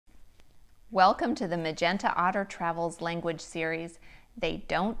Welcome to the Magenta Otter Travels language series, They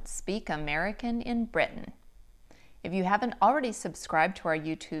Don't Speak American in Britain. If you haven't already subscribed to our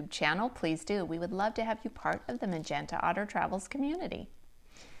YouTube channel, please do. We would love to have you part of the Magenta Otter Travels community.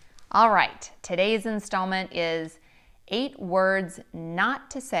 All right, today's installment is 8 words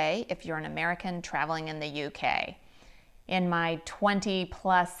not to say if you're an American traveling in the UK. In my 20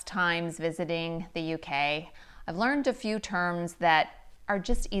 plus times visiting the UK, I've learned a few terms that are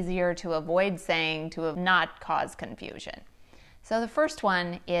just easier to avoid saying to not cause confusion. So the first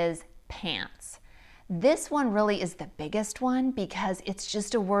one is pants. This one really is the biggest one because it's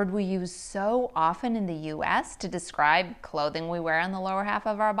just a word we use so often in the US to describe clothing we wear on the lower half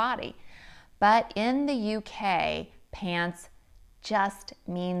of our body. But in the UK, pants just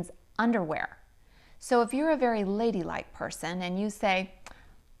means underwear. So if you're a very ladylike person and you say,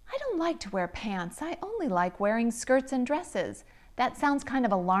 I don't like to wear pants, I only like wearing skirts and dresses, that sounds kind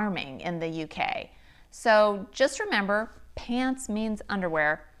of alarming in the UK. So just remember, pants means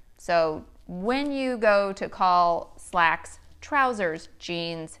underwear. So when you go to call slacks trousers,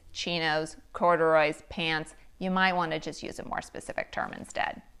 jeans, chinos, corduroys, pants, you might want to just use a more specific term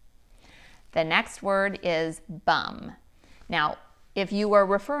instead. The next word is bum. Now, if you are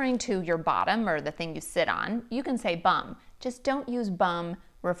referring to your bottom or the thing you sit on, you can say bum. Just don't use bum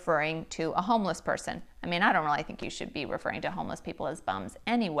referring to a homeless person. I mean, I don't really think you should be referring to homeless people as bums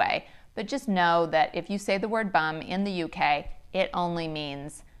anyway, but just know that if you say the word bum in the UK, it only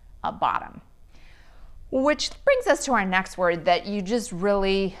means a bottom. Which brings us to our next word that you just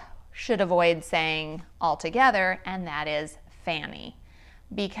really should avoid saying altogether, and that is fanny.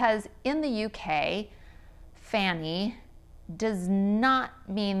 Because in the UK, fanny does not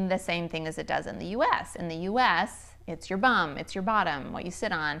mean the same thing as it does in the US. In the US, it's your bum, it's your bottom, what you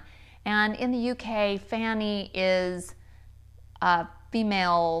sit on. And in the UK, fanny is a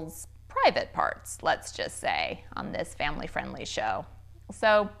female's private parts, let's just say, on this family-friendly show.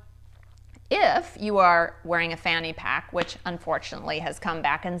 So if you are wearing a fanny pack, which unfortunately has come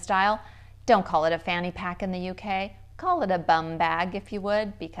back in style, don't call it a fanny pack in the UK. Call it a bum bag, if you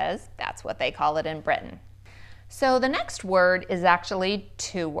would, because that's what they call it in Britain. So the next word is actually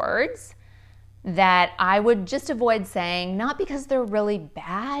 2 words that I would just avoid saying, not because they're really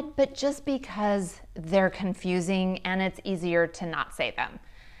bad, but just because they're confusing and it's easier to not say them.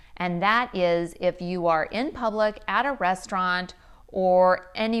 And that is if you are in public, at a restaurant,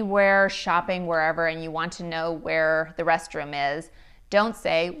 or anywhere shopping wherever and you want to know where the restroom is, don't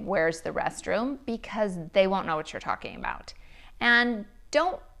say, where's the restroom? Because they won't know what you're talking about. And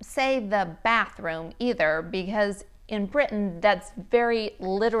don't say the bathroom either, because in Britain, that's very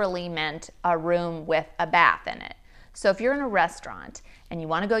literally meant a room with a bath in it. So if you're in a restaurant and you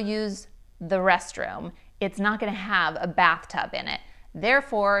want to go use the restroom, it's not going to have a bathtub in it.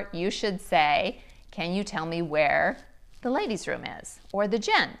 Therefore, you should say, can you tell me where the ladies' room is, or the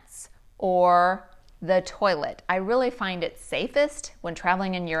gents, or the toilet? I really find it safest when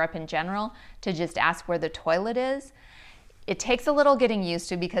traveling in Europe in general to just ask where the toilet is. It takes a little getting used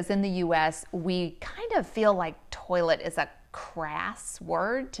to because in the US, we kind of feel like toilet is a crass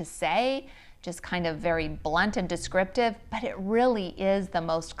word to say, just kind of very blunt and descriptive, but it really is the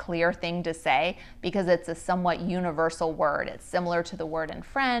most clear thing to say because it's a somewhat universal word. It's similar to the word in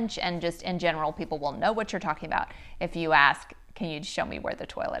French, and just in general, people will know what you're talking about if you ask, can you show me where the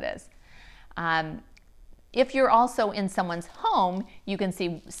toilet is? If you're also in someone's home, you can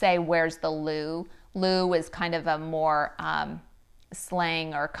say, where's the loo? Loo is kind of a more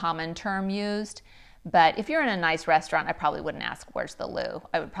slang or common term used. But if you're in a nice restaurant, I probably wouldn't ask, where's the loo?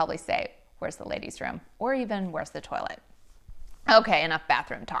 I would probably say, where's the ladies' room? Or even, where's the toilet? Okay, enough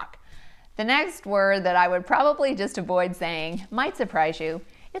bathroom talk. The next word that I would probably just avoid saying might surprise you.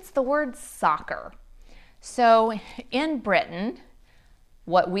 It's the word soccer. So in Britain,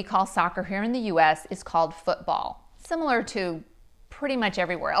 what we call soccer here in the US is called football. Similar to pretty much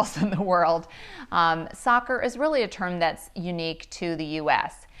everywhere else in the world. Soccer is really a term that's unique to the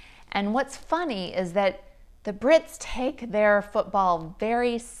US. And what's funny is that the Brits take their football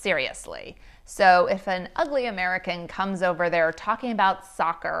very seriously. So if an ugly American comes over there talking about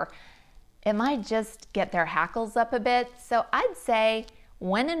soccer, it might just get their hackles up a bit. So I'd say,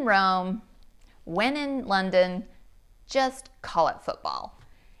 when in Rome, when in London, just call it football.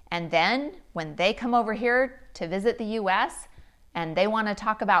 And then when they come over here to visit the US, and they want to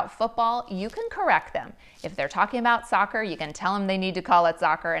talk about football, you can correct them. If they're talking about soccer, you can tell them they need to call it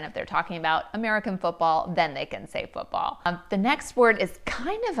soccer, and if they're talking about American football, then they can say football. The next word is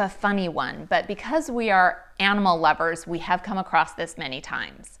kind of a funny one, but because we are animal lovers, we have come across this many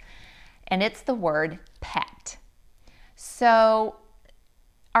times, and it's the word pet. So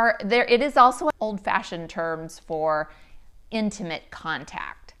It is also old-fashioned terms for intimate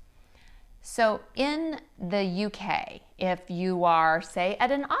contact. So in the UK, if you are, say,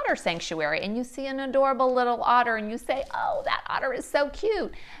 at an otter sanctuary and you see an adorable little otter and you say, "Oh, that otter is so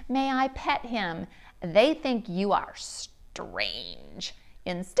cute. May I pet him?" They think you are strange.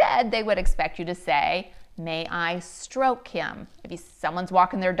 Instead, they would expect you to say, "May I stroke him?" If someone's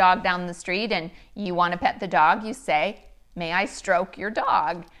walking their dog down the street and you want to pet the dog, you say, "May I stroke your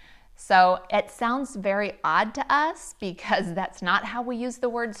dog?" So it sounds very odd to us because that's not how we use the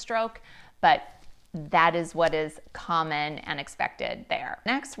word stroke, but that is what is common and expected there.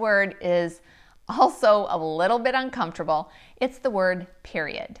 Next word is also a little bit uncomfortable. It's the word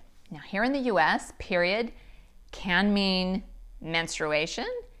period. Now here in the US, period can mean menstruation.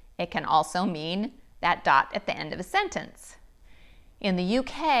 It can also mean that dot at the end of a sentence. In the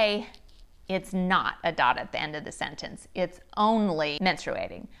UK, it's not a dot at the end of the sentence. It's only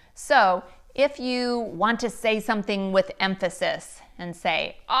menstruating. So if you want to say something with emphasis and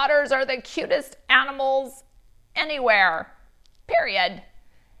say, "Otters are the cutest animals anywhere, period,"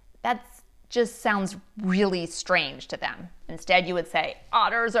 that just sounds really strange to them. Instead, you would say,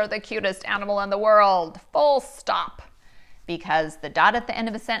 "Otters are the cutest animal in the world, full stop," because the dot at the end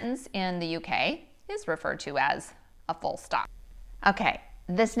of a sentence in the UK is referred to as a full stop. Okay,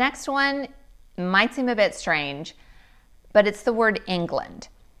 this next one might seem a bit strange, but it's the word England.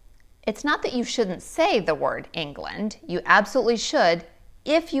 It's not that you shouldn't say the word England. You absolutely should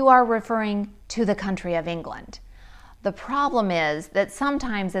if you are referring to the country of England. The problem is that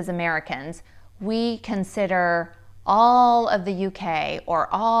sometimes as Americans, we consider all of the UK or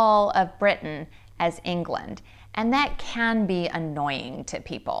all of Britain as England, and that can be annoying to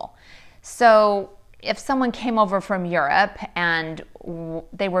people. So if someone came over from Europe and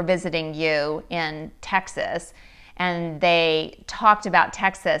they were visiting you in Texas and they talked about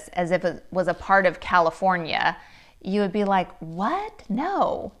Texas as if it was a part of California, you would be like, "What?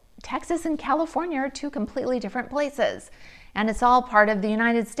 No. Texas and California are two completely different places, and it's all part of the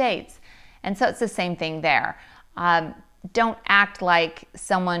United States." And so it's the same thing there. Don't act like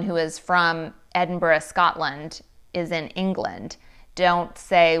someone who is from Edinburgh, Scotland is in England. Don't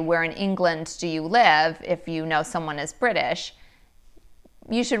say, "Where in England do you live?" if you know someone is British.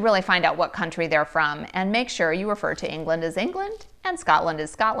 You should really find out what country they're from and make sure you refer to England as England and Scotland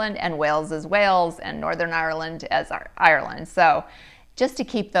as Scotland and Wales as Wales and Northern Ireland as Ireland. So just to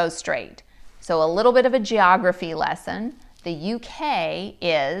keep those straight. So a little bit of a geography lesson. The UK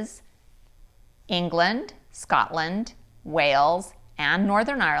is England, Scotland, Wales, and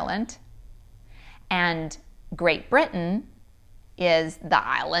Northern Ireland. And Great Britain is the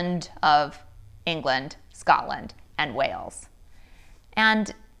island of England, Scotland, and Wales.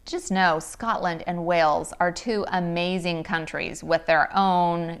 And just know Scotland and Wales are two amazing countries with their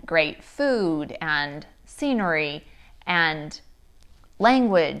own great food and scenery and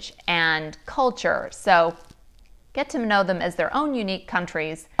language and culture. So get to know them as their own unique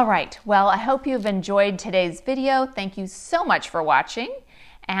countries. All right, well, I hope you've enjoyed today's video. Thank you so much for watching,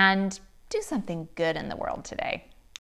 and do something good in the world today.